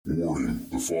Warning,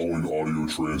 the following audio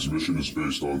transmission is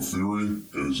based on theory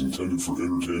and is intended for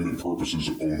entertainment purposes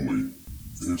only.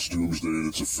 It's Doomsday and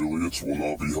its affiliates will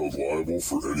not be held liable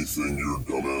for anything your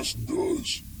dumbass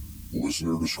does.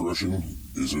 Listener discretion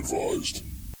is advised.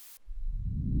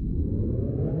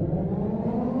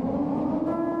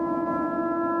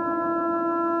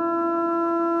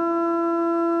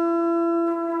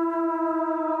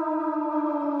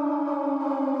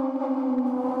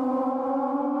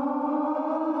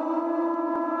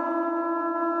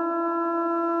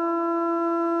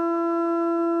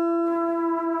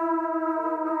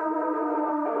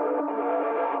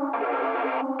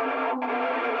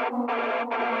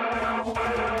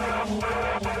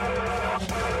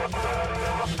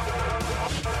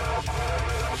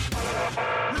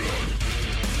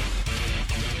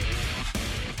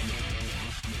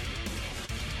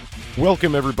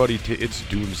 Welcome everybody to It's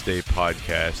Doomsday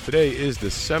Podcast. Today is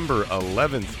December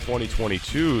 11th,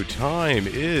 2022. Time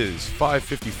is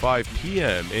 5:55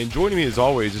 p.m. And joining me as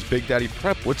always is Big Daddy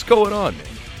Prep. What's going on,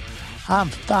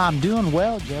 man? I'm doing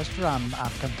well, Jester. I'm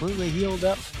completely healed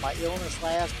up from my illness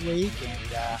last week, and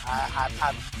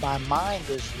my mind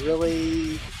is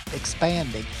really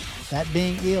expanding. That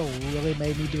being ill really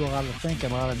made me do a lot of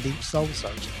thinking, a lot of deep soul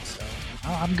searching. So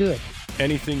I'm good.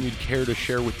 Anything you'd care to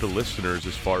share with the listeners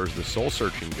as far as the soul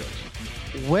searching goes?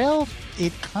 Well,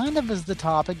 it kind of is the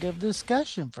topic of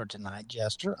discussion for tonight,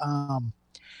 Jester. I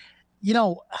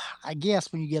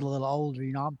guess when you get a little older,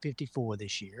 I'm 54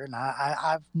 this year, and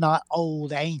I'm not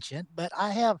old, ancient, but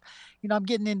I have, I'm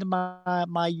getting into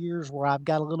my years where I've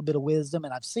got a little bit of wisdom,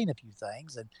 and I've seen a few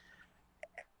things, and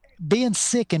being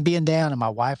sick and being down, and my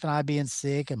wife and I being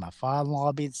sick, and my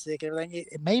father-in-law being sick, and everything,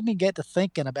 it made me get to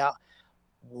thinking about,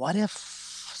 what if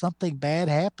something bad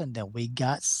happened and we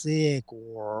got sick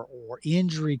or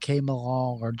injury came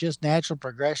along or just natural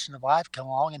progression of life come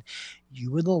along and you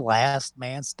were the last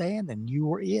man standing, you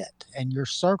were it, and your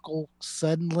circle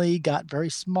suddenly got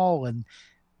very small and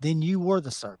then you were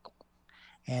the circle.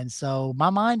 And so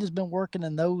my mind has been working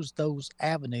in those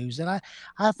avenues, and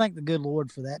I thank the good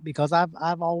Lord for that, because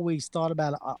I've always thought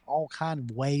about all kind of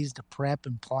ways to prep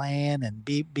and plan and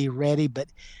be ready, but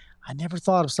I never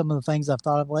thought of some of the things I've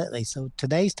thought of lately. So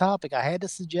today's topic, I had to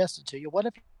suggest it to you. What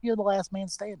if you're the last man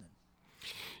standing?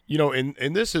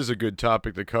 And this is a good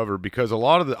topic to cover, because a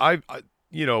lot of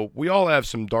we all have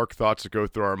some dark thoughts that go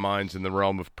through our minds in the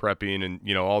realm of prepping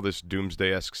and, all this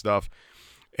doomsday-esque stuff.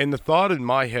 And the thought in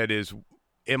my head is,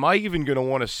 am I even going to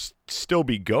want to still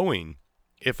be going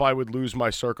if I would lose my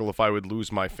circle, if I would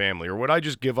lose my family, or would I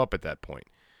just give up at that point?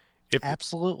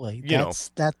 Absolutely.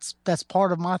 That's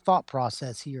part of my thought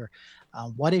process here.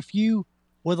 What if you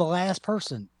were the last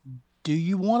person? Do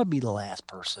you want to be the last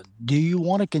person? Do you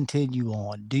want to continue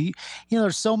on?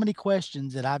 There's so many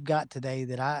questions that I've got today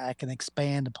that I can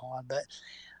expand upon, but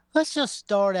let's just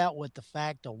start out with the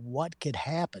fact of what could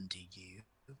happen to you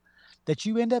that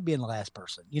you end up being the last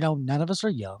person. None of us are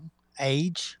young.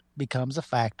 Age becomes a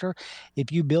factor.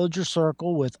 If you build your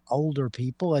circle with older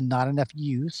people and not enough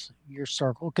youth, your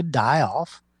circle could die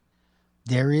off.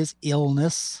 There is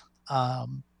illness.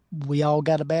 We all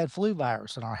got a bad flu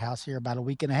virus in our house here about a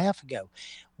week and a half ago.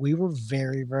 We were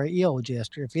very, very ill,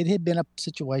 Jester. If it had been a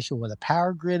situation where the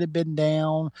power grid had been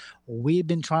down or we had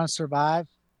been trying to survive,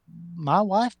 my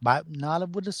wife might not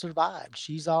have would have survived.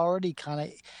 She's already kind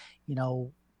of,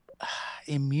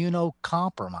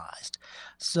 immunocompromised.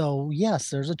 So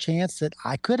yes, there's a chance that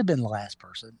I could have been the last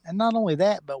person. And not only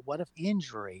that, but what if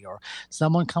injury or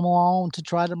someone come along to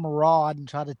try to maraud and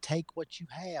try to take what you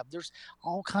have? There's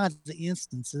all kinds of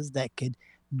instances that could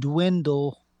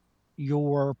dwindle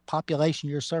your population,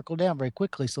 your circle down very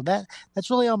quickly. So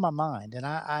that's really on my mind. And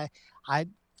I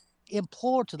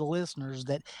implore to the listeners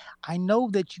that I know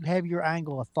that you have your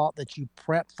angle of thought that you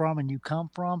prep from and you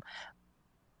come from,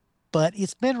 but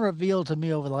it's been revealed to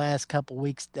me over the last couple of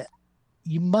weeks that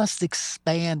you must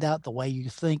expand out the way you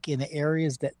think in the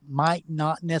areas that might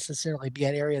not necessarily be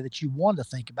an area that you want to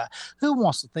think about. Who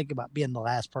wants to think about being the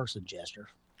last person, Jester?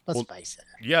 Let's face it.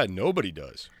 Yeah, nobody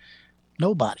does.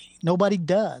 Nobody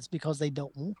does, because they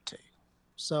don't want to.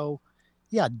 So,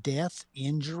 yeah, death,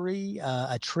 injury,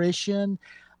 attrition.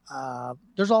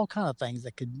 There's all kinds of things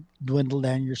that could dwindle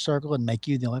down your circle and make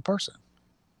you the only person.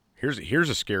 Here's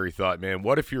a scary thought, man.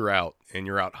 What if you're out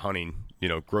hunting,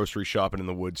 grocery shopping in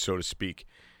the woods, so to speak,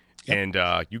 yep.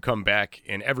 And you come back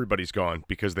and everybody's gone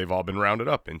because they've all been rounded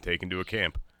up and taken to a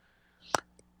camp?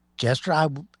 Jester, I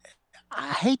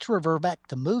hate to revert back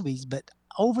to movies, but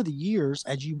over the years,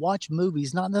 as you watch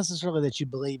movies, not necessarily that you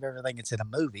believe everything that's in a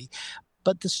movie,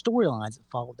 but the storylines that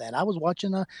followed that. I was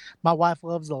watching my wife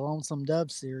loves the Lonesome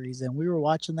Dove series, and we were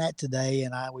watching that today,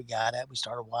 and we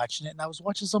started watching it, and I was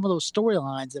watching some of those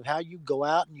storylines of how you go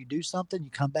out and you do something, you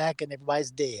come back and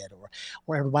everybody's dead,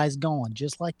 or everybody's gone.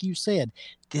 Just like you said,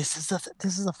 this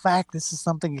is a fact. This is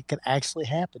something that could actually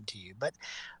happen to you. But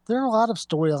there are a lot of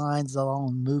storylines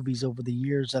along movies over the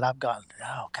years that I've gone,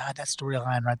 oh God, that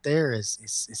storyline right there is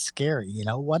scary.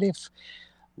 What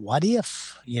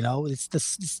if,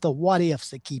 it's the what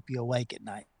ifs that keep you awake at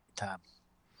night time.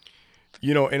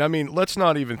 And I mean, let's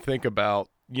not even think about,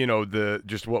 the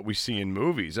just what we see in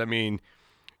movies. I mean,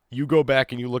 you go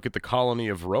back and you look at the colony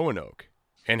of Roanoke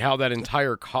and how that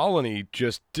entire colony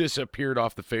just disappeared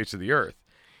off the face of the earth.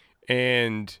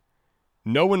 And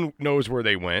no one knows where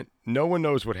they went. No one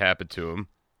knows what happened to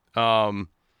them.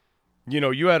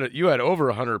 You had over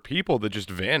 100 people that just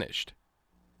vanished,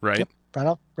 right? Yep.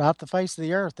 Right off the face of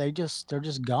the earth. They're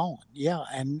just gone. Yeah.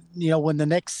 And, when the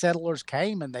next settlers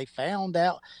came and they found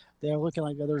out, they're looking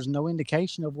like there's no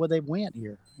indication of where they went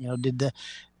here.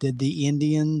 Did the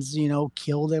Indians,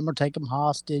 kill them or take them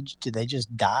hostage? Did they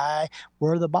just die?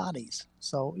 Where are the bodies?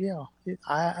 So,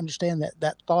 I understand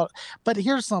that thought. But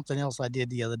here's something else I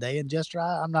did the other day. And Jester,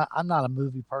 I'm not a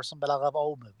movie person, but I love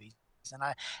old movies. And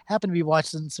I happened to be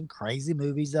watching some crazy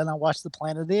movies. And I watched the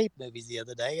Planet of the Apes movies the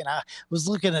other day. And I was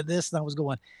looking at this and I was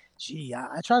going, gee,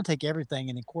 I try to take everything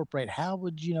and incorporate. How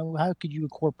could you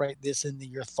incorporate this into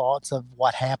your thoughts of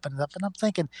what happened? And I'm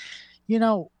thinking,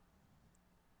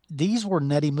 these were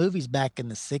nutty movies back in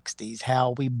the 60s,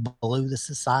 how we blew the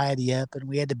society up and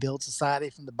we had to build society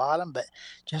from the bottom. But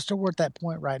Chester, we're at that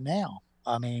point right now.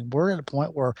 I mean, we're at a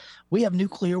point where we have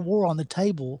nuclear war on the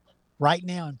table right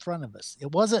now in front of us.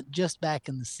 It wasn't just back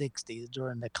in the 60s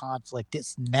during the conflict.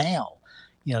 It's now.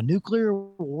 Nuclear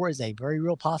war is a very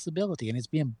real possibility, and it's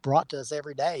being brought to us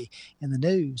every day in the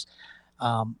news.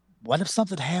 What if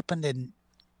something happened and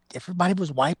everybody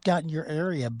was wiped out in your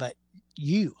area but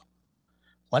you?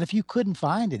 What if you couldn't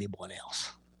find anyone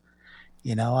else?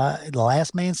 The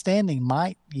last man standing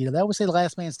might, they always say the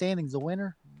last man standing is the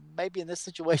winner. Maybe in this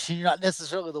situation, you're not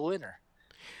necessarily the winner.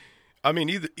 I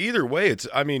mean, either way,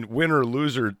 win or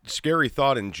lose or scary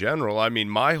thought in general. I mean,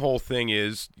 my whole thing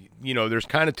is, there's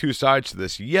kind of two sides to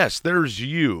this. Yes, there's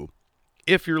you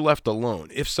if you're left alone,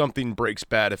 if something breaks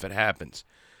bad, if it happens.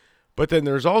 But then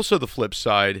there's also the flip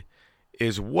side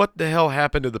is what the hell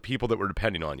happened to the people that were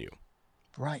depending on you?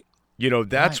 Right.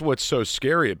 That's what's so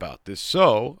scary about this.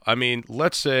 So, I mean,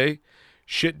 let's say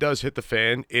shit does hit the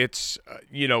fan. It's,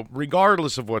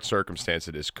 regardless of what circumstance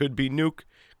it is, could be nuke,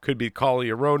 could be colony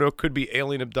of Roanoke, could be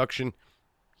alien abduction,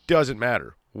 doesn't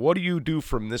matter. What do you do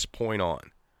from this point on?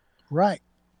 Right.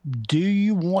 Do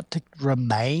you want to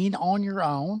remain on your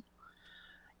own?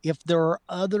 If there are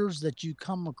others that you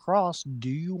come across, do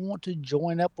you want to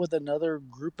join up with another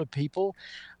group of people?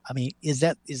 I mean, is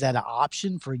that an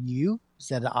option for you? Is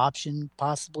that an option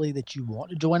possibly that you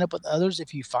want to join up with others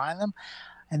if you find them?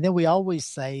 And then we always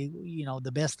say,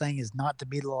 the best thing is not to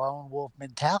be the lone wolf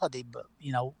mentality, but,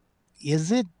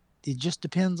 is it? It just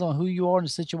depends on who you are in the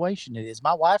situation it is.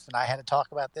 My wife and I had to talk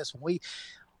about this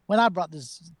when I brought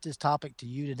this topic to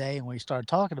you today and we started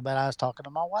talking about it. I was talking to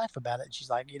my wife about it. And she's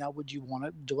like, would you want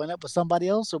to join up with somebody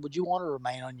else or would you want to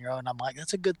remain on your own? I'm like,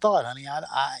 that's a good thought, honey.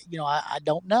 I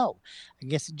don't know. I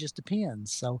guess it just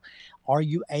depends. So are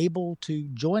you able to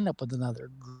join up with another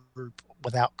group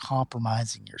without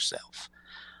compromising yourself?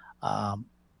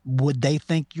 Would they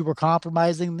think you were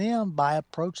compromising them by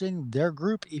approaching their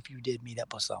group if you did meet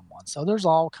up with someone? So there's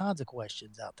all kinds of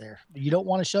questions out there. You don't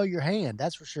want to show your hand,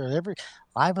 that's for sure.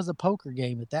 Life is a poker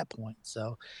game at that point,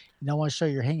 so you don't want to show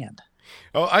your hand.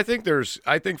 Oh, I think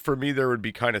for me there would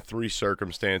be kind of three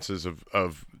circumstances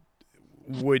of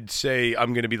would say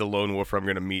I'm going to be the lone wolf or I'm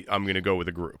going to go with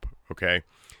a group. Okay,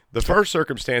 the first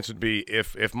circumstance would be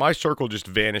if my circle just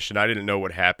vanished and I didn't know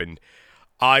what happened.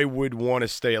 I would want to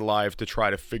stay alive to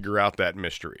try to figure out that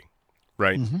mystery,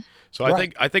 right? Mm-hmm. So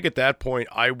right. I think at that point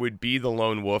I would be the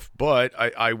lone wolf, but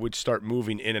I would start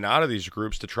moving in and out of these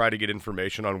groups to try to get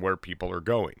information on where people are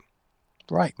going.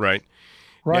 Right. Right.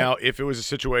 Now, if it was a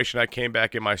situation I came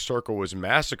back and my circle was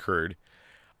massacred,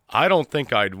 I don't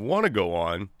think I'd want to go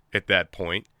on at that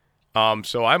point.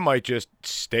 So I might just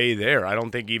stay there. I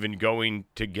don't think even going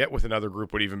to get with another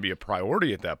group would even be a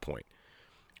priority at that point.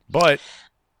 But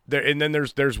and then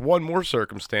there's one more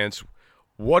circumstance.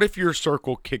 What if your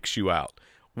circle kicks you out?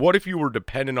 What if you were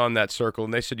dependent on that circle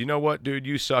and they said, you know what, dude,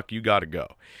 you suck, you got to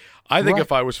go? I think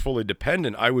if I was fully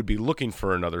dependent, I would be looking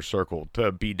for another circle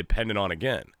to be dependent on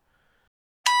again.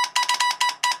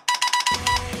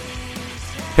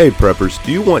 Hey preppers,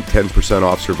 do you want 10%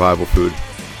 off survival food?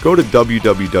 Go to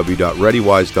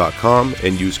www.readywise.com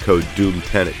and use code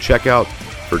DOOM10 at checkout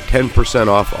for 10%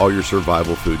 off all your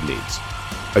survival food needs.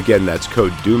 Again, that's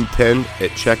code DOOM10 at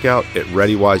checkout at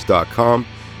readywise.com,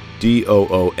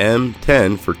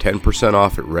 DOOM10 for 10%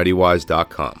 off at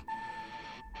readywise.com.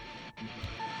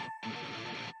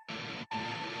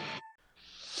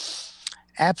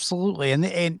 Absolutely,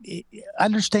 and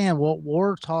understand what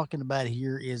we're talking about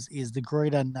here is the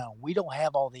great unknown. We don't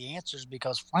have all the answers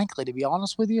because, frankly, to be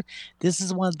honest with you, this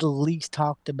is one of the least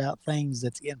talked about things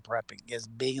that's in prepping is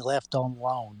being left on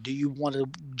loan. Do you want to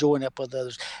join up with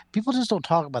others? People just don't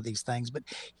talk about these things. But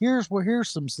here's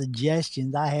some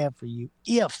suggestions I have for you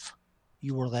if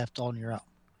you were left on your own.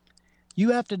 You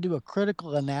have to do a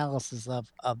critical analysis of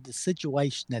the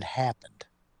situation that happened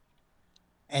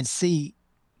and see,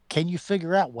 can you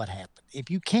figure out what happened?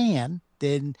 If you can,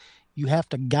 then you have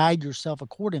to guide yourself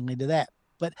accordingly to that.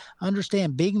 But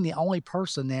understand, being the only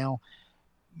person now,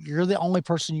 you're the only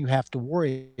person you have to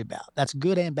worry about. That's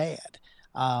good and bad.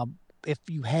 If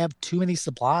you have too many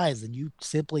supplies and you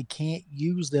simply can't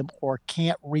use them or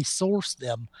can't resource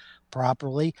them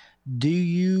properly, do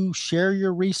you share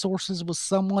your resources with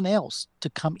someone else to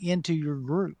come into your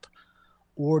group,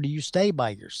 or do you stay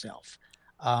by yourself?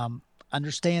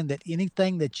 Understand that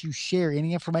anything that you share,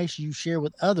 any information you share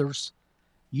with others,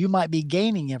 you might be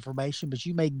gaining information, but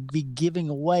you may be giving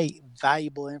away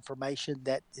valuable information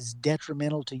that is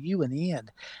detrimental to you in the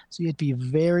end. So you have to be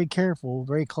very careful,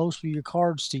 very close with your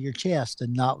cards to your chest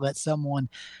and not let someone,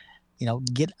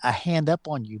 get a hand up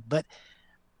on you. But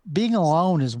being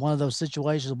alone is one of those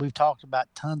situations we've talked about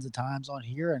tons of times on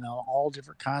here and on all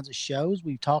different kinds of shows.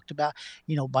 We've talked about,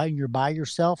 when you're by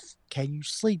yourself, can you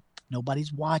sleep?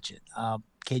 Nobody's watching.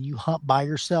 Can you hunt by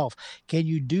yourself? Can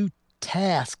you do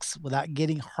tasks without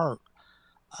getting hurt?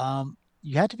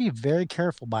 You have to be very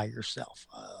careful by yourself.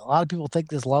 A lot of people think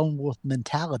this lone wolf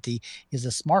mentality is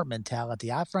a smart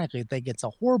mentality. I frankly think it's a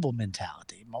horrible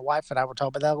mentality. My wife and I were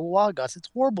talking about that a little while ago. I said it's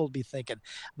horrible to be thinking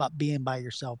about being by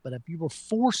yourself. But if you were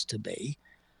forced to be,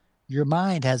 your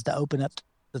mind has to open up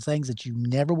to things that you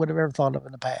never would have ever thought of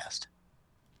in the past.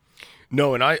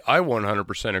 No, and I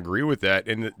 100% agree with that.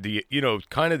 And the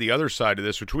kind of the other side of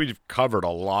this, which we've covered a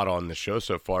lot on the show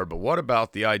so far, but what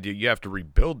about the idea you have to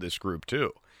rebuild this group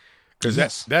too?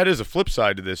 Because that is a flip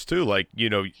side to this too. Like,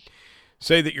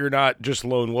 say that you're not just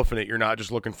lone wolfing it, you're not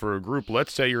just looking for a group.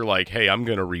 Let's say you're like, hey, I'm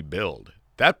going to rebuild.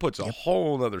 That puts a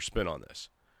whole other spin on this.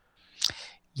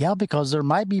 Yeah, because there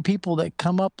might be people that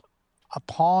come up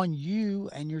upon you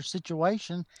and your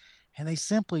situation, and they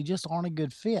simply just aren't a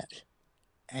good fit.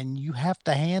 And you have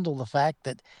to handle the fact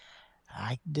that,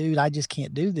 I just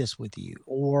can't do this with you.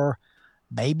 Or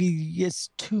maybe it's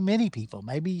too many people.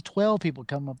 Maybe 12 people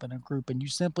come up in a group and you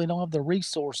simply don't have the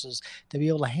resources to be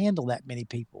able to handle that many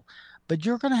people. But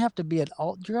you're going to have to be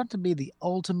the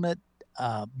ultimate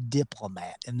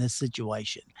diplomat in this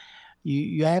situation.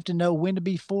 You have to know when to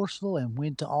be forceful and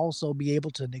when to also be able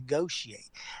to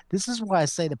negotiate. This is why I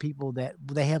say to people that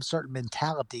they have certain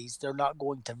mentalities, they're not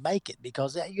going to make it,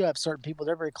 because you have certain people,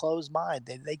 they're very closed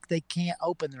minded. They can't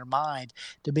open their mind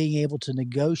to being able to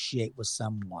negotiate with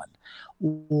someone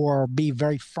or be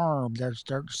very firm. They're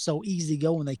so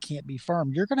easygoing they can't be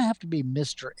firm. You're going to have to be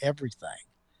Mr. Everything.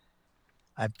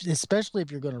 Especially if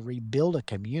you're going to rebuild a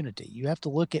community, you have to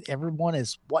look at everyone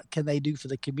as what can they do for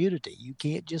the community. You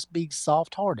can't just be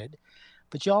soft-hearted,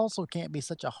 but you also can't be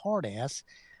such a hard ass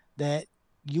that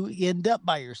you end up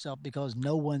by yourself because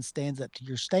no one stands up to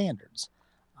your standards.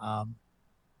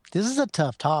 This is a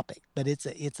tough topic, but it's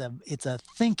a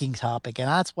thinking topic, and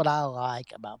that's what I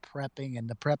like about prepping and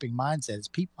the prepping mindset is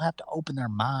people have to open their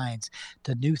minds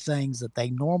to new things that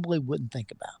they normally wouldn't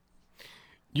think about.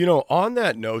 On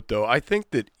that note, though, I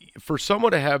think that for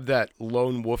someone to have that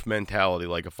lone wolf mentality,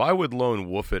 like if I would lone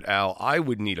wolf it, Al, I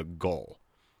would need a goal.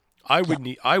 I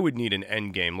would need an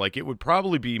end game. Like it would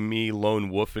probably be me lone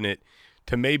wolfing it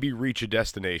to maybe reach a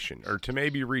destination or to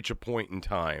maybe reach a point in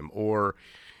time or,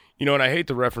 and I hate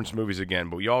to reference movies again,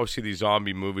 but we always see these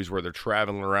zombie movies where they're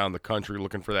traveling around the country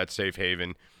looking for that safe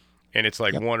haven and it's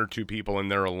like one or two people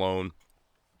and they're alone.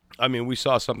 I mean, we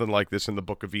saw something like this in the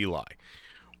Book of Eli.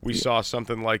 We saw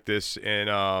something like this in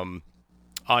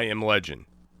I Am Legend.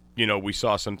 We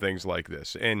saw some things like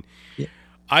this. And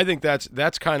I think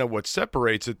that's kind of what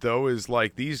separates it, though, is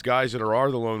like these guys that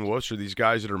are the lone wolves or these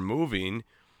guys that are moving,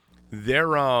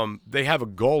 they have a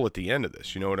goal at the end of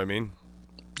this. You know what I mean?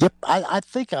 Yep. I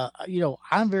think,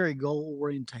 I'm very goal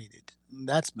orientated.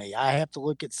 That's me. I have to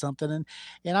look at something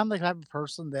and I'm the type of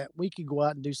person that we could go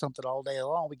out and do something all day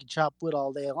long. We could chop wood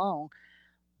all day long.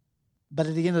 But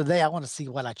at the end of the day, I want to see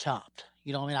what I chopped.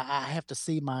 I have to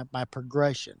see my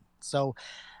progression. So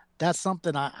that's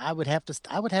something I would have to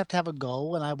I would have to have a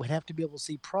goal, and I would have to be able to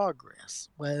see progress,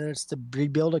 whether it's to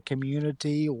rebuild a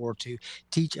community or to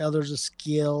teach others a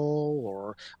skill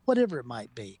or whatever it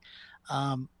might be.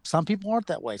 Some people aren't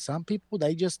that way. Some people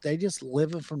they just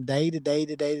living from day to day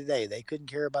to day to day. They couldn't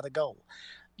care about a goal.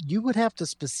 You would have to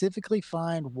specifically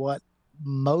find what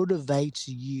motivates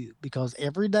you, because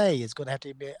every day is going to have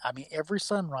to be, I mean, every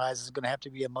sunrise is going to have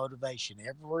to be a motivation.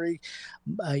 Every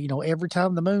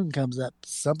time the moon comes up,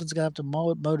 something's going to have to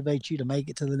motivate you to make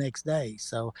it to the next day.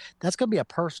 So that's going to be a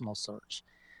personal search.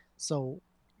 So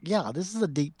yeah, this is a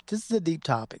deep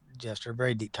topic, Jester, a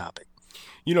very deep topic.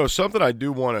 Something I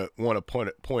do want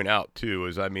to point out too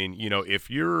is, I mean,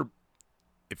 if your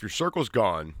circle's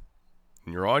gone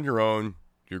and you're on your own,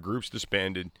 your group's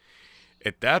disbanded,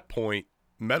 at that point,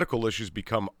 medical issues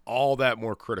become all that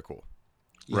more critical,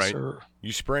 Yes, right? sir.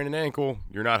 You sprain an ankle,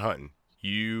 you're not hunting.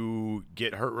 You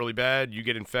get hurt really bad, you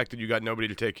get infected, you got nobody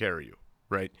to take care of you,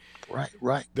 right? Right,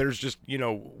 right. There's just,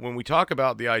 when we talk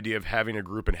about the idea of having a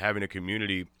group and having a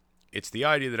community, it's the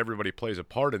idea that everybody plays a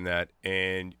part in that.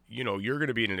 And, you're going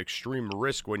to be in an extreme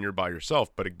risk when you're by yourself.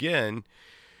 But again,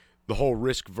 the whole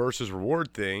risk versus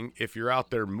reward thing, if you're out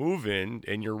there moving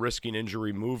and you're risking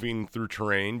injury moving through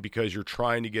terrain because you're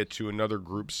trying to get to another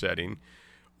group setting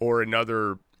or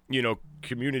another,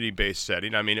 community-based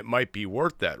setting, I mean, it might be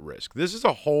worth that risk. This is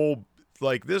a whole,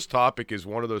 like, this topic is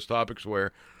one of those topics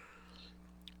where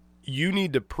you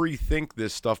need to pre-think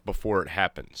this stuff before it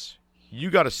happens. You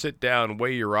got to sit down,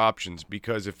 weigh your options,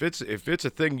 because if it's a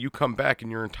thing, you come back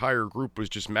and your entire group was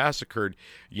just massacred,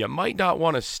 you might not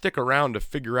want to stick around to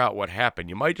figure out what happened.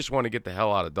 You might just want to get the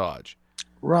hell out of Dodge.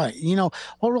 Right.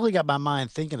 What really got my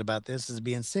mind thinking about this is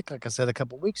being sick, like I said a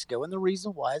couple of weeks ago. And the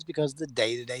reason why is because of the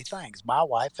day to day things. My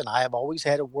wife and I have always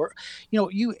had to work.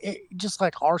 Just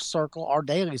like our circle, our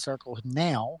daily circle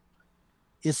now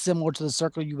is similar to the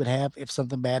circle you would have if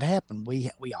something bad happened.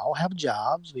 We all have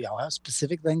jobs. We all have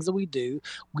specific things that we do.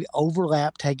 We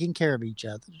overlap taking care of each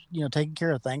other, taking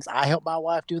care of things. I help my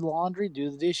wife do the laundry,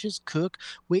 do the dishes, cook.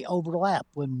 We overlap.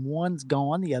 When one's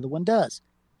gone, the other one does.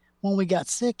 When we got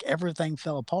sick, everything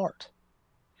fell apart.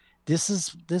 This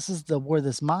is the where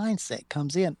this mindset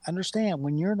comes in. Understand,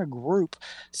 when you're in a group,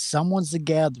 someone's the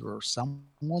gatherer,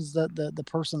 someone's the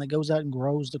person that goes out and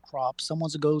grows the crops,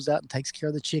 someone's that goes out and takes care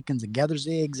of the chickens and gathers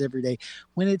the eggs every day.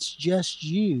 When it's just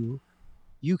you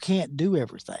can't do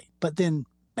everything. But then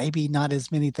maybe not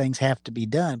as many things have to be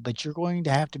done, but you're going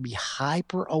to have to be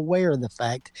hyper aware of the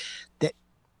fact that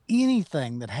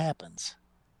anything that happens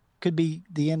could be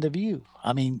the end of you.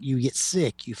 I mean, you get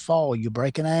sick, you fall, you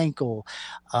break an ankle,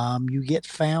 you get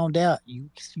found out, you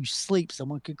sleep,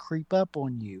 someone could creep up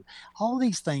on you. All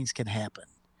these things can happen.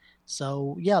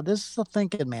 So yeah, this is a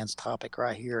thinking man's topic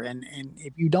right here. And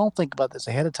if you don't think about this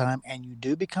ahead of time and you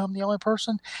do become the only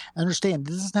person, understand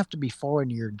this doesn't have to be far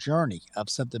into your journey of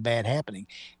something bad happening.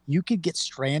 You could get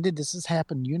stranded. This has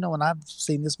happened, and I've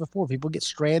seen this before. People get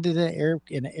stranded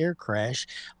in an air crash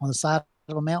on the side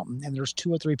of a mountain, and there's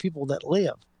two or three people that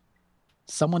live.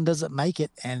 Someone doesn't make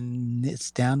it, and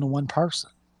it's down to one person.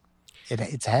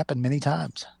 It's happened many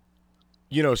times.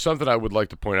 Something I would like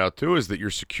to point out too is that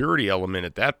your security element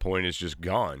at that point is just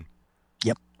gone.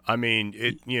 Yep. I mean,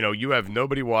 you have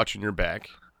nobody watching your back.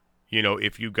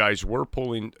 If you guys were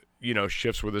pulling,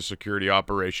 shifts with a security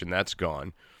operation, that's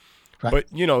gone. Right.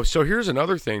 But, so here's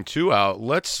another thing too, Al.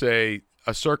 Let's say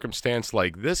a circumstance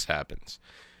like this happens.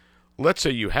 Let's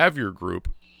say you have your group,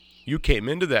 you came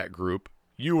into that group,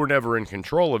 you were never in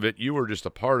control of it, you were just a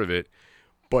part of it,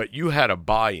 but you had a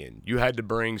buy-in. You had to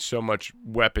bring so much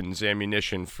weapons,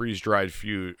 ammunition, freeze-dried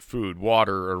food,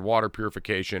 water, or water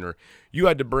purification, or you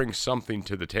had to bring something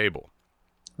to the table.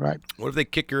 Right. What if they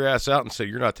kick your ass out and say,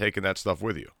 you're not taking that stuff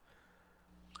with you?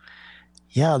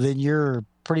 Yeah, then you're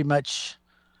pretty much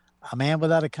a man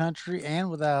without a country and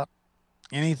without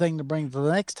anything to bring to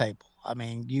the next table. I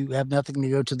mean, you have nothing to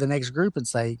go to the next group and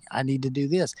say, I need to do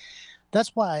this.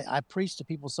 That's why I preach to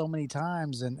people so many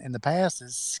times in the past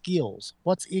is skills.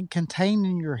 What's contained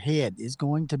in your head is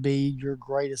going to be your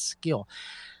greatest skill.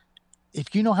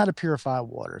 If you know how to purify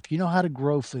water, if you know how to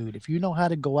grow food, if you know how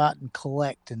to go out and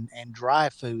collect and dry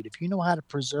food, if you know how to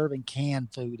preserve and can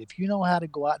food, if you know how to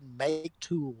go out and make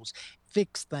tools,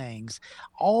 fix things,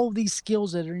 all these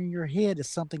skills that are in your head is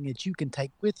something that you can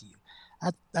take with you.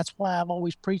 That's why I've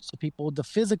always preached to people the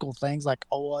physical things like,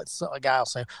 it's a guy will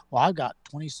say, well, I got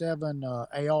 27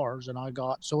 ARs and I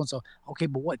got so and so. Okay,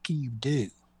 but what can you do?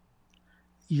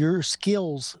 Your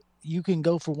skills, you can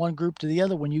go from one group to the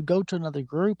other. When you go to another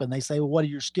group and they say, well, what are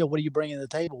your skills? What are you bringing to the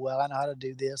table? Well, I know how to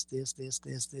do this, this, this,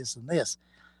 this, this, and this.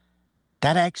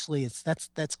 That actually is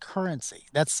that's currency.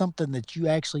 That's something that you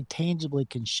actually tangibly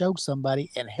can show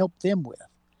somebody and help them with.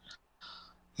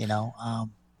 You know, a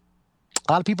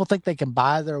lot of people think they can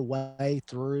buy their way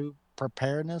through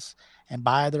preparedness and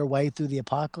buy their way through the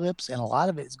apocalypse, and a lot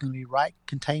of it is going to be right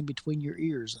contained between your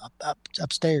ears,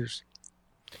 upstairs.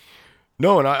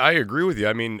 No, and I agree with you.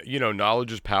 I mean,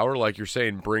 knowledge is power. Like you're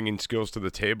saying, bringing skills to the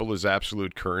table is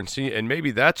absolute currency. And maybe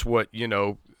that's what,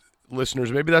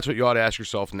 listeners, maybe that's what you ought to ask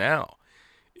yourself now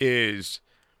is,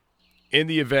 in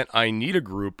the event I need a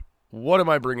group, what am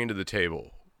I bringing to the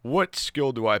table? What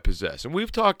skill do I possess? And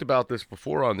we've talked about this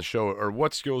before on the show, or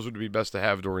what skills would be best to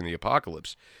have during the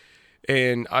apocalypse.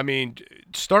 And, I mean,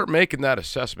 start making that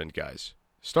assessment, guys.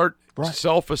 Start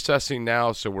self-assessing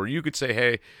now, so where you could say,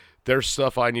 hey, there's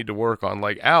stuff I need to work on.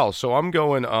 Like, Al, so I'm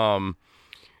going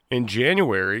in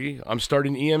January, I'm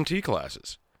starting EMT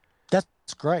classes. That's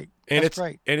great. That's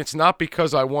great. And it's not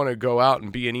because I want to go out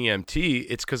and be an EMT.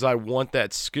 It's because I want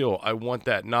that skill. I want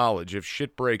that knowledge. If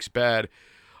shit breaks bad,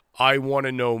 I want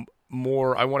to know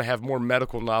more. I want to have more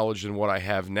medical knowledge than what I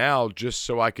have now, just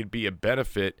so I could be a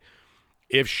benefit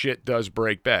if shit does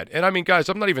break bad. And I mean, guys,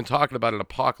 I'm not even talking about an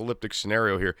apocalyptic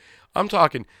scenario here. I'm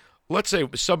talking, let's say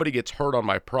somebody gets hurt on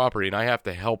my property and I have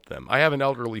to help them. I have an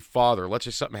elderly father. Let's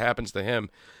say something happens to him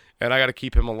and I got to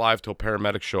keep him alive till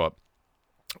paramedics show up.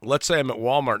 Let's say I'm at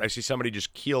Walmart and I see somebody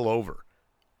just keel over,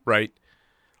 right?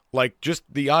 Like, just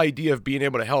the idea of being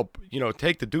able to help,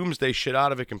 take the doomsday shit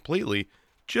out of it completely.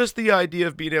 Just the idea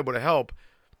of being able to help,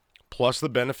 plus the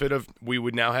benefit of we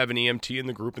would now have an EMT in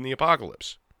the group in the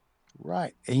apocalypse.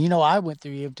 Right. And I went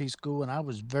through EMT school when I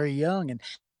was very young, and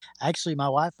actually my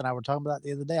wife and I were talking about it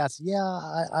the other day. I said, yeah,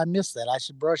 I missed that. I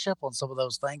should brush up on some of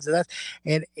those things.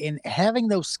 And having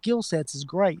those skill sets is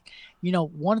great.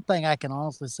 One thing I can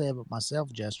honestly say about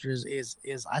myself, Jester,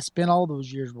 is I spent all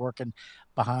those years working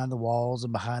behind the walls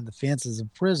and behind the fences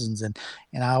of prisons. And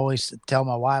I always tell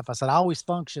my wife, I said, I always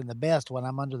function the best when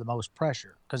I'm under the most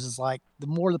pressure, because it's like the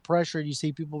more the pressure, you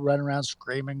see people running around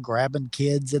screaming, grabbing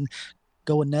kids and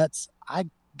going nuts. I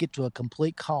get to a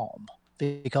complete calm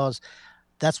because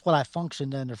that's what I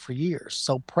functioned under for years.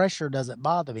 So pressure doesn't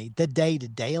bother me. The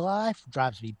day-to-day life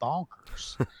drives me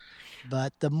bonkers.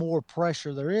 But the more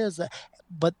pressure there is,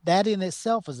 but that in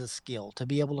itself is a skill, to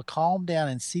be able to calm down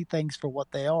and see things for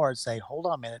what they are and say, hold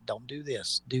on a minute, don't do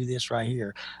this right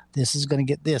here. This is going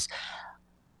to get this.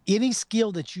 Any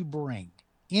skill that you bring,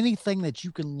 anything that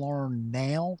you can learn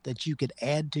now that you could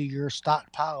add to your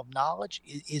stockpile of knowledge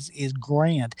is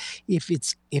grand. If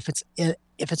it's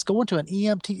going to an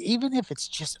EMT, even if it's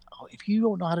just, if you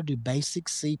don't know how to do basic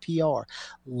CPR,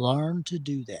 learn to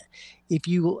do that. If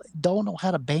you don't know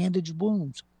how to bandage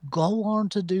wounds, go learn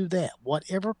to do that.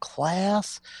 Whatever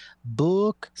class,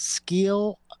 book,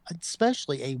 skill,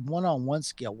 especially a one-on-one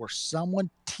skill where someone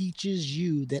teaches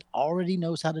you that already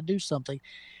knows how to do something,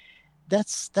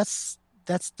 that's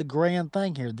the grand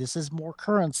thing here. This is more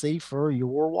currency for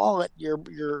your wallet, your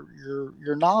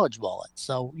knowledge wallet.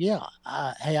 So yeah,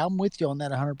 hey, I'm with you on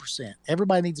that 100%.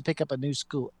 Everybody needs to pick up a new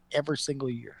school every single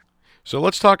year. So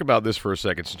let's talk about this for a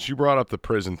second. Since you brought up the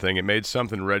prison thing, it made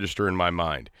something register in my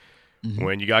mind. Mm-hmm.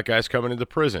 When you got guys coming into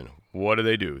prison, what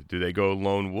do? Do they go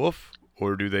lone wolf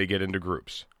or do they get into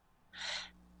groups?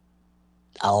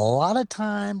 A lot of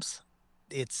times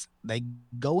they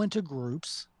go into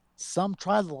groups. Some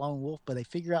try the lone wolf, but they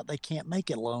figure out they can't make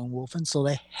it lone wolf, and so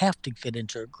they have to fit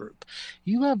into a group.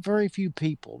 You have very few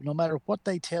people, no matter what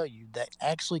they tell you, that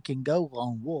actually can go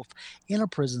lone wolf in a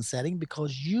prison setting,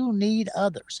 because you need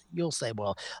others. You'll say,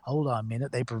 well, hold on a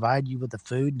minute. They provide you with the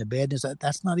food and the bed.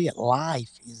 That's not it.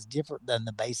 Life is different than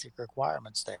the basic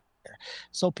requirements there.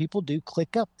 So people do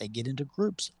click up. They get into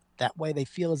groups. That way they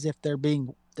feel as if they're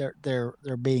being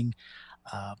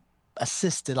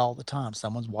assisted all the time.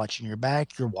 Someone's watching your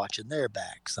back, you're watching their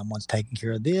back. Someone's taking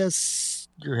care of this,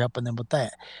 you're helping them with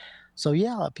that. So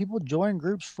yeah, people join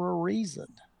groups for a reason.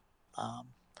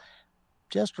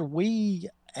 Jester, we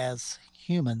as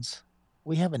humans,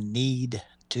 we have a need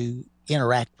to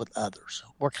interact with others.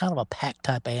 We're kind of a pack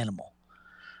type animal.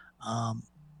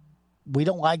 We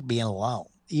don't like being alone.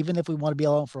 Even if we want to be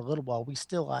alone for a little while, we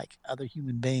still like other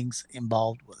human beings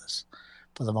involved with us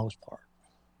for the most part.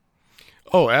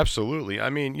 Oh, absolutely. I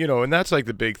mean, and that's like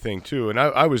the big thing too. And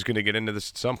I was going to get into this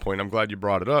at some point. I'm glad you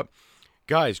brought it up.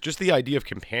 Guys, just the idea of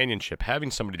companionship,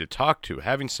 having somebody to talk to,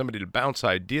 having somebody to bounce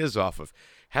ideas off of,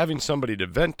 having somebody to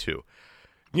vent to.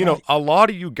 A lot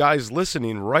of you guys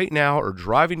listening right now are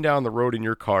driving down the road in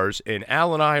your cars, and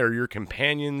Al and I are your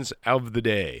companions of the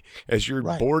day. As you're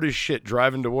bored as shit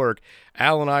driving to work,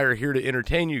 Al and I are here to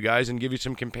entertain you guys and give you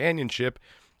some companionship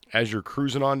as you're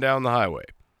cruising on down the highway.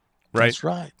 right? That's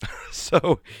right.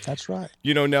 So That's right.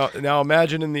 now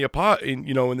imagine in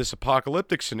this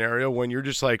apocalyptic scenario when you're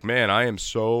just like, man, I am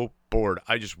so bored.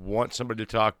 I just want somebody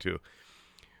to talk to.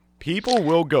 People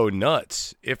will go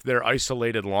nuts if they're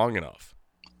isolated long enough.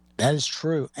 That is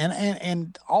true.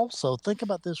 And also think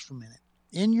about this for a minute.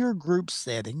 In your group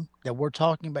setting that we're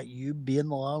talking about, you being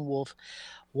the lone wolf,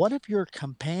 what if your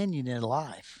companion in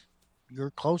life,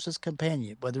 your closest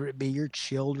companion, whether it be your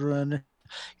children,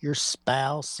 your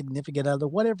spouse, significant other,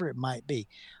 whatever it might be,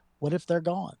 what if they're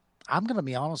gone? I'm going to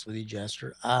be honest with you,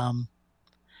 Jester.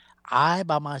 I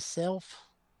by myself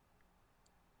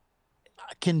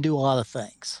can do a lot of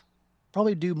things,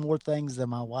 probably do more things than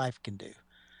my wife can do.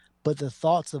 But the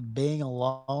thoughts of being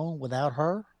alone without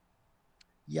her,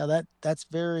 yeah, that's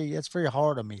very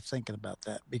hard on me thinking about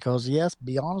that because yes,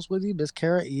 be honest with you, Miss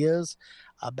Kara is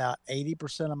about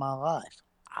 80% of my life.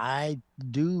 I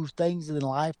do things in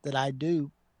life that I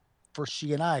do for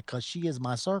she and I because she is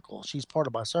my circle. She's part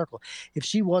of my circle. If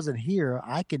she wasn't here,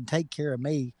 I can take care of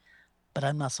me, but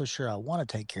I'm not so sure I want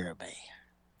to take care of me.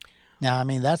 Now, I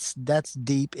mean, that's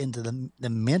deep into the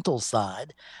mental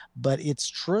side, but it's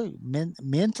true.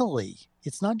 Mentally,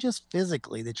 it's not just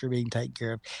physically that you're being taken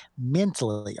care of.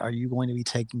 Mentally, are you going to be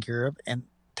taken care of and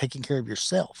taking care of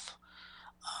yourself?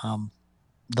 Um,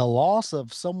 the loss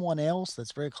of someone else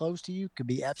that's very close to you could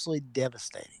be absolutely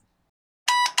devastating.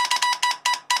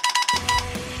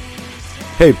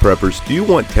 Hey preppers, do you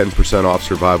want 10% off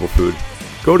survival food?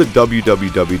 Go to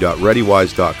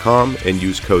www.readywise.com and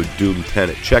use code DOOM10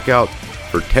 at checkout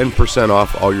for 10%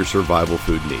 off all your survival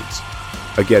food needs.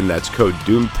 Again, that's code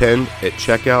DOOM10 at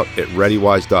checkout at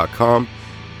readywise.com,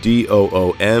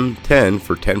 DOOM10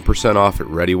 for 10% off at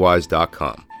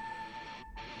readywise.com.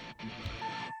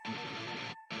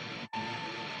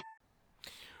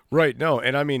 Right, no,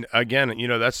 and I mean, again,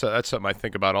 that's something I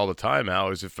think about all the time, Al,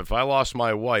 is if I lost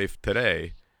my wife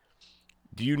today,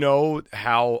 do you know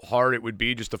how hard it would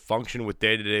be just to function with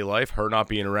day-to-day life, her not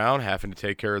being around, having to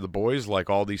take care of the boys, like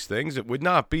all these things?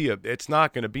 It's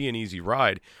not going to be an easy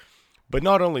ride. But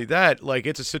not only that, like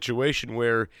it's a situation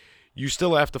where you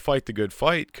still have to fight the good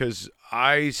fight because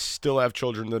I still have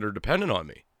children that are dependent on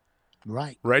me.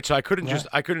 Right. Right. So I couldn't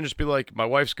just be like, my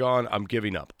wife's gone, I'm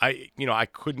giving up. I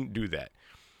couldn't do that.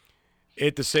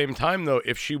 At the same time, though,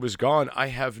 if she was gone, I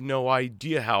have no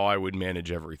idea how I would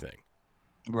manage everything.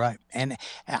 Right. And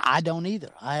I don't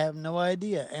either. I have no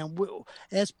idea. And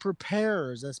as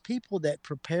preparers, as people that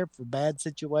prepare for bad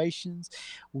situations,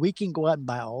 we can go out and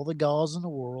buy all the gauze in the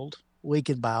world. We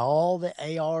can buy all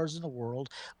the ARs in the world.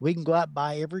 We can go out and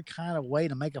buy every kind of way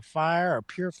to make a fire or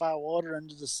purify water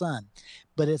under the sun.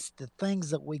 But it's the things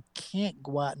that we can't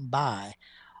go out and buy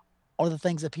are the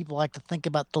things that people like to think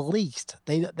about the least.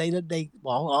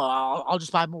 Well, I'll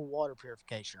just buy more water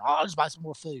purification. I'll just buy some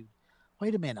more food.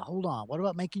 Wait a minute, hold on. What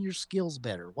about making your skills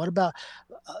better? What about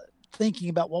thinking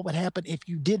about what would happen if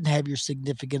you didn't have your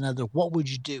significant other? What would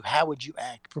you do? How would you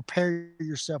act? Prepare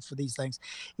yourself for these things.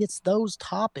 It's those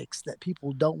topics that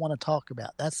people don't want to talk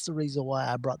about. That's the reason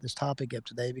why I brought this topic up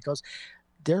today, because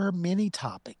there are many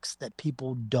topics that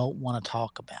people don't want to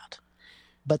talk about,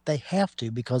 but they have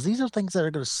to, because these are things that are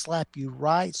going to slap you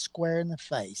right square in the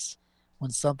face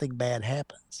when something bad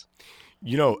happens.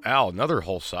 Al, another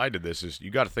whole side to this is you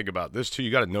got to think about this too.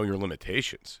 You got to know your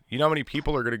limitations. You know how many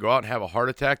people are going to go out and have a heart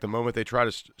attack the moment they try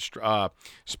to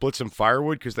split some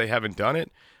firewood because they haven't done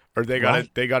it, or they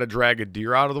got to drag a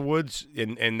deer out of the woods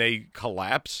and they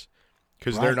collapse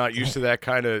because they're not used to that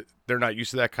kind of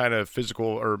physical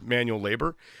or manual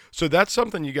labor. So that's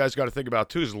something you guys got to think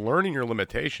about too, is learning your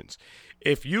limitations.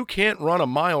 If you can't run a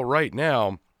mile right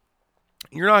now,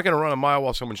 you're not going to run a mile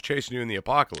while someone's chasing you in the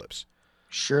apocalypse.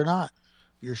 Sure not.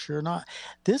 You're sure not.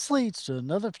 This leads to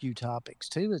another few topics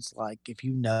too. It's like, if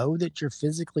you know that you're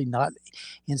physically not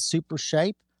in super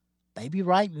shape, maybe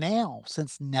right now,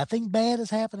 since nothing bad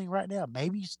is happening right now,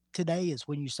 maybe today is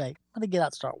when you say, I'm going to get out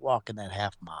and start walking that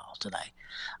half mile today.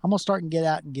 I'm going to start and get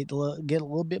out and get a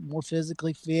little bit more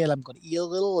physically fit. I'm going to eat a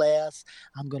little less.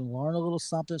 I'm going to learn a little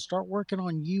something. Start working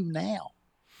on you now.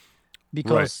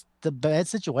 Because the bad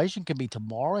situation can be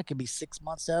tomorrow. It can be 6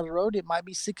 months down the road. It might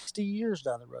be 60 years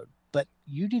down the road. But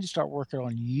you need to start working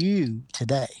on you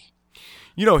today.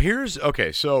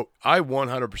 So I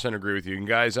 100% agree with you. And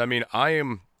guys, I mean, I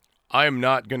am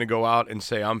not going to go out and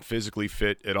say I'm physically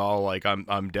fit at all. Like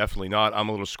I'm definitely not. I'm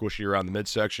a little squishy around the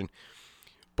midsection.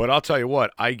 But I'll tell you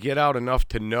what, I get out enough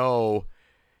to know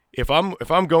if I'm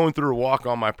going through a walk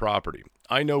on my property,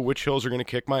 I know which hills are going to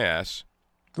kick my ass.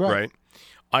 Right?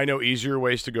 I know easier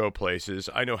ways to go places.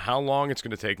 I know how long it's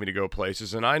going to take me to go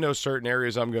places, and I know certain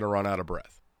areas I'm going to run out of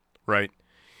breath. Right?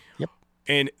 Yep.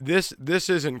 And this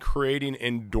isn't creating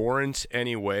endurance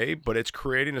anyway, but it's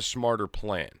creating a smarter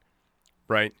plan,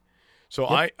 right? So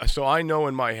I know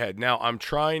in my head now I'm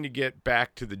trying to get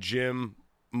back to the gym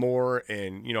more,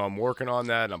 and I'm working on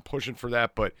that and I'm pushing for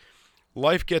that, but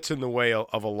life gets in the way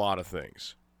of a lot of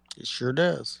things. It sure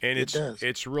does. And does.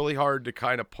 It's really hard to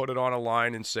kind of put it on a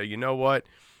line and say, you know what,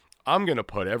 I'm going to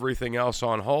put everything else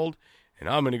on hold, and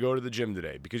I'm going to go to the gym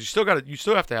today, because you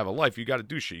still have to have a life. You got to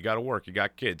do shit. You got to work. You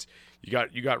got kids.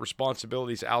 You got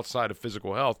responsibilities outside of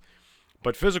physical health.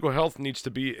 But physical health needs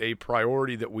to be a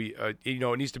priority that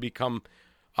it needs to become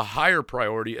a higher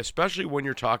priority, especially when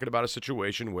you're talking about a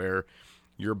situation where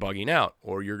you're bugging out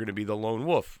or you're going to be the lone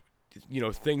wolf,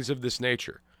 things of this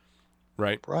nature,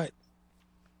 right? Right.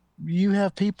 You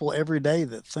have people every day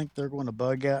that think they're going to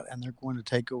bug out and they're going to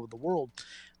take over the world,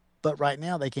 but right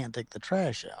now they can't take the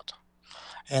trash out.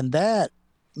 And that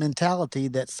mentality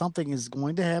that something is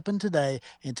going to happen today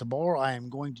and tomorrow I am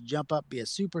going to jump up, be a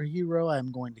superhero,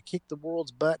 I'm going to kick the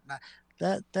world's butt.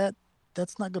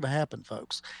 That's not going to happen,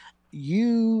 folks.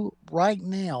 You right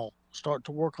now start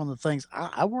to work on the things.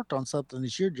 I worked on something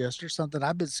this year, Jester, something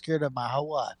I've been scared of my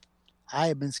whole life. I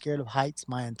have been scared of heights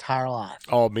my entire life.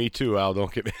 Oh, me too, Al.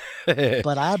 Don't get me.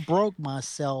 But I broke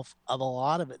myself of a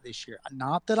lot of it this year.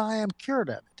 Not that I am cured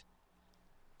of it,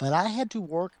 but I had to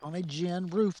work on a gin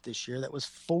roof this year that was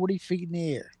 40 feet in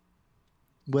the air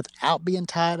without being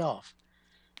tied off.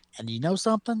 And you know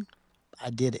something?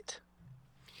 I did it.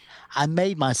 I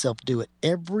made myself do it.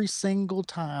 Every single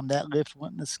time that lift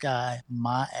went in the sky,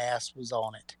 my ass was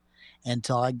on it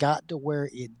until I got to where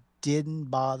it didn't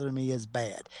bother me as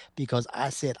bad, because I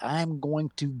said, I'm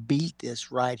going to beat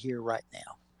this right here, right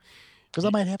now, because I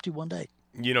might have to one day.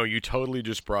 You totally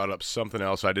just brought up something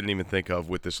else I didn't even think of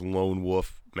with this lone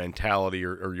wolf mentality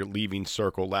or your leaving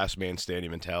circle, last man standing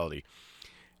mentality.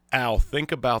 Al,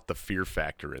 think about the fear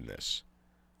factor in this.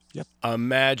 Yep.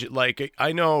 Imagine,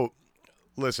 I know,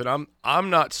 listen, I'm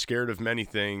not scared of many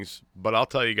things, but I'll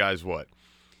tell you guys what.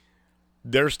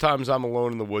 There's times I'm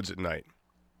alone in the woods at night,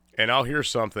 and I'll hear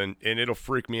something, and it'll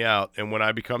freak me out. And when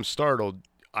I become startled,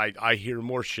 I hear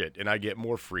more shit, and I get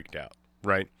more freaked out,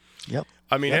 right? Yep.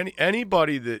 I mean,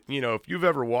 anybody that, if you've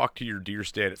ever walked to your deer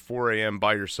stand at 4 a.m.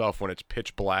 by yourself when it's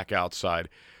pitch black outside,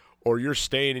 or you're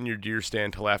staying in your deer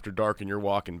stand till after dark and you're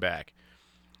walking back,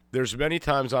 there's many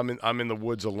times I'm in the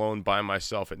woods alone by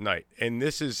myself at night. And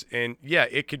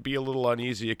it could be a little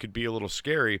uneasy, it could be a little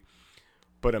scary,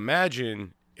 but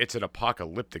imagine it's an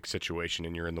apocalyptic situation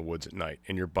and you're in the woods at night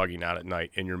and you're bugging out at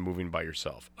night and you're moving by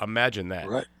yourself. Imagine that.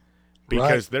 Right.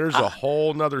 Because there's a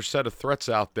whole nother set of threats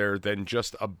out there than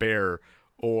just a bear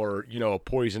or, a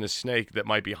poisonous snake that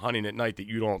might be hunting at night that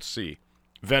you don't see.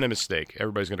 Venomous snake.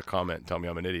 Everybody's going to comment and tell me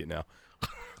I'm an idiot now.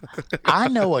 I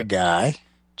know a guy,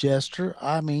 Jester.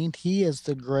 I mean, he is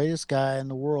the greatest guy in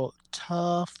the world.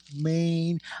 Tough,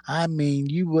 mean. I mean,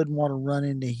 you wouldn't want to run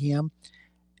into him,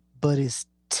 but is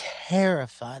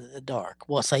terrified of the dark.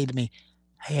 Will say to me,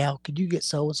 "Hey, Al, could you get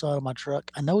so-and-so out of my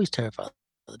truck?" I know he's terrified of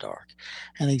the dark.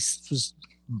 And he was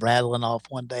rattling off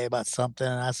one day about something,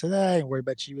 and I said, I ain't worried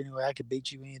about you anyway. I could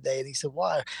beat you any day. And he said,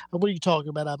 why? What are you talking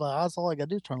about? That's all I got to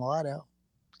do is turn the light out.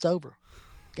 It's over.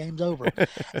 Game's over.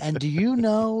 And do you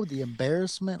know the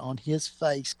embarrassment on his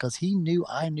face? Because he knew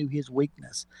I knew his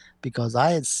weakness, because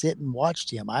I had sit and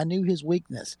watched him. I knew his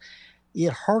weakness.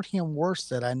 It hurt him worse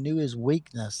that I knew his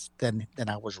weakness than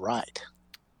I was right.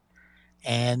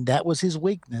 And that was his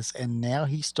weakness. And now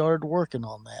he started working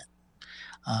on that.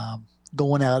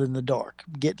 Going out in the dark,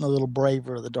 getting a little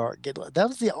braver in the dark. That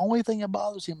was the only thing that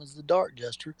bothers him is the dark,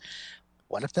 Jester.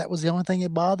 What if that was the only thing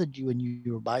that bothered you and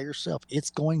you were by yourself? It's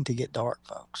going to get dark,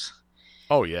 folks.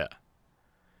 Oh, yeah.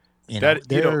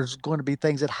 There's going to be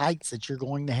things at heights that you're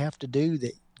going to have to do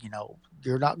that,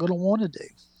 you're not going to want to do.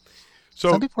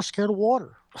 So some people are scared of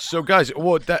water. So, guys,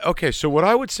 so what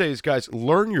I would say is, guys,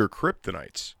 learn your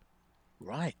kryptonites.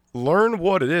 Right. Learn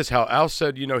what it is. How Al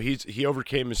said, he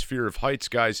overcame his fear of heights,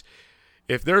 guys.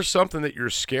 If there's something that you're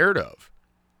scared of,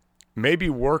 maybe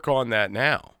work on that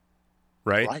now,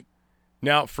 right? Right.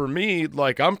 Now, for me,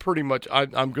 I'm pretty much,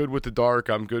 I'm good with the dark.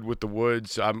 I'm good with the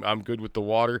woods. I'm good with the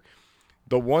water.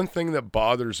 The one thing that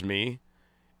bothers me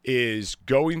is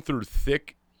going through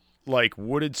thick,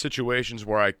 wooded situations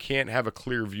where I can't have a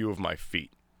clear view of my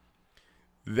feet.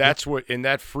 That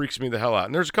freaks me the hell out.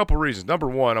 And there's a couple reasons. Number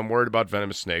one, I'm worried about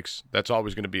venomous snakes. That's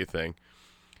always going to be a thing.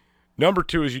 Number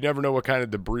two is you never know what kind of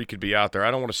debris could be out there.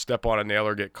 I don't want to step on a nail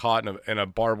or get caught in a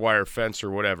barbed wire fence or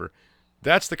whatever.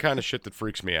 That's the kind of shit that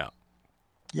freaks me out.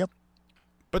 Yep.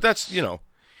 But that's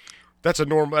a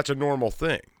normal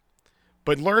thing.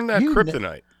 But learn that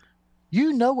kryptonite.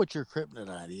 You know what your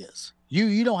kryptonite is.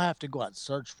 You don't have to go out and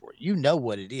search for it. You know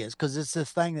what it is because it's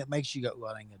this thing that makes you go,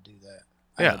 "Well, I ain't gonna do that.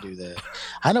 I ain't Yeah. gonna do that."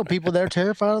 I know people that are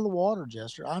terrified of the water,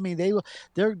 Jester. I mean,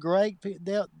 they're great,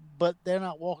 but they're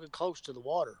not walking close to the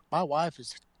water. My wife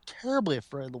is terribly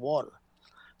afraid of the water.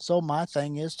 So my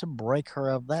thing is to break her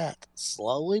of that.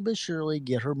 Slowly but surely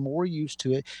get her more used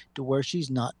to it to where she's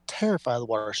not terrified of the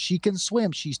water. She can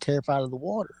swim, she's terrified of the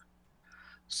water.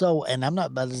 So, and I'm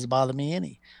not, that doesn't bother me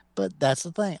any. But that's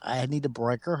the thing. I need to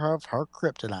break her of her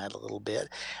kryptonite a little bit.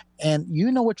 And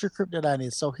you know what your kryptonite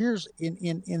is. So here's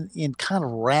in kind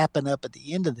of wrapping up at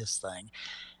the end of this thing,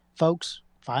 folks,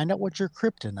 find out what your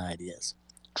kryptonite is.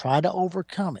 Try to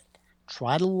overcome it.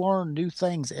 Try to learn new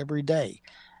things every day.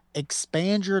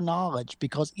 Expand your knowledge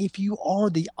because if you are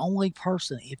the only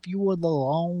person, if you are the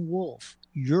lone wolf,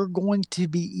 you're going to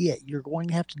be it. You're going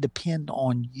to have to depend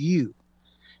on you.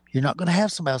 You're not going to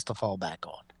have somebody else to fall back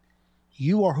on.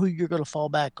 You are who you're going to fall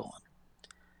back on.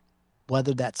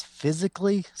 Whether that's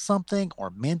physically something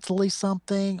or mentally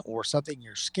something or something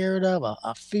you're scared of,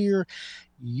 a fear,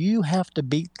 you have to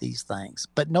beat these things.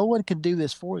 But no one can do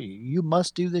this for you. You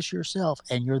must do this yourself,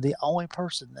 and you're the only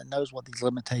person that knows what these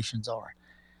limitations are.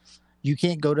 You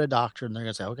can't go to a doctor and they're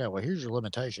going to say, okay, well, here's your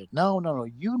limitation. No.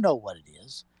 You know what it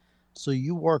is. So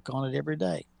you work on it every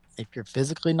day. If you're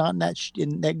physically not in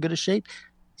that good a shape,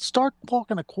 start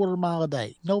walking a quarter mile a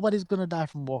day. Nobody's going to die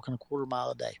from walking a quarter mile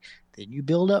a day. Then you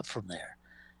build up from there.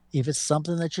 If it's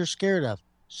something that you're scared of,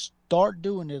 start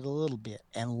doing it a little bit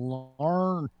and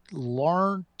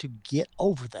learn to get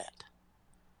over that.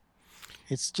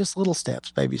 It's just little steps,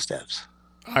 baby steps.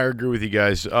 I agree with you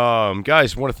guys.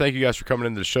 Guys, want to thank you guys for coming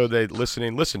into the show today,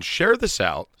 listening. Listen, share this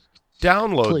out.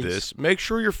 Download this. Make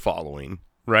sure you're following,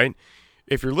 right?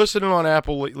 If you're listening on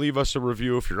Apple, leave us a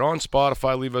review. If you're on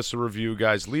Spotify, leave us a review.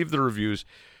 Guys, leave the reviews.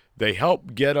 They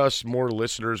help get us more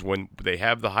listeners when they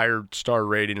have the higher star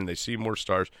rating and they see more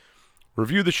stars.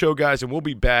 Review the show, guys, and we'll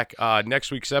be back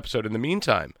next week's episode. In the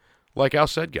meantime, like Al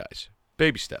said, guys,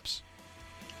 baby steps.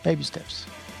 Baby steps.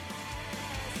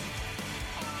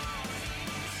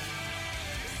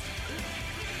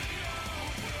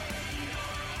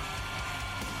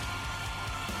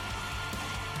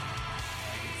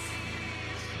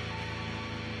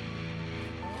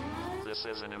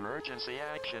 This is an emergency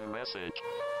action message.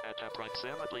 At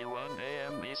approximately 1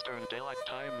 a.m. Eastern Daylight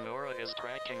Time, NORAD is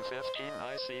tracking 15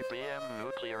 ICBM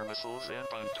nuclear missiles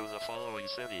inbound to the following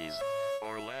cities: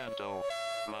 Orlando,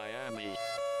 Miami,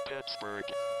 Pittsburgh,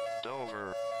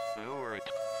 Dover, Newark,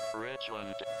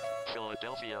 Richland,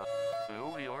 Philadelphia,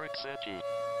 New York City,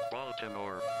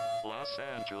 Baltimore, Los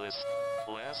Angeles,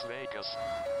 Las Vegas,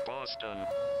 Boston,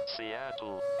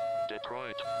 Seattle,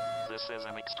 Detroit. This is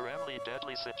an extremely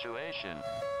deadly situation.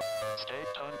 Stay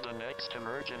tuned. The next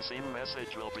emergency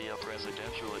message will be a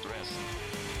presidential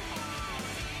address.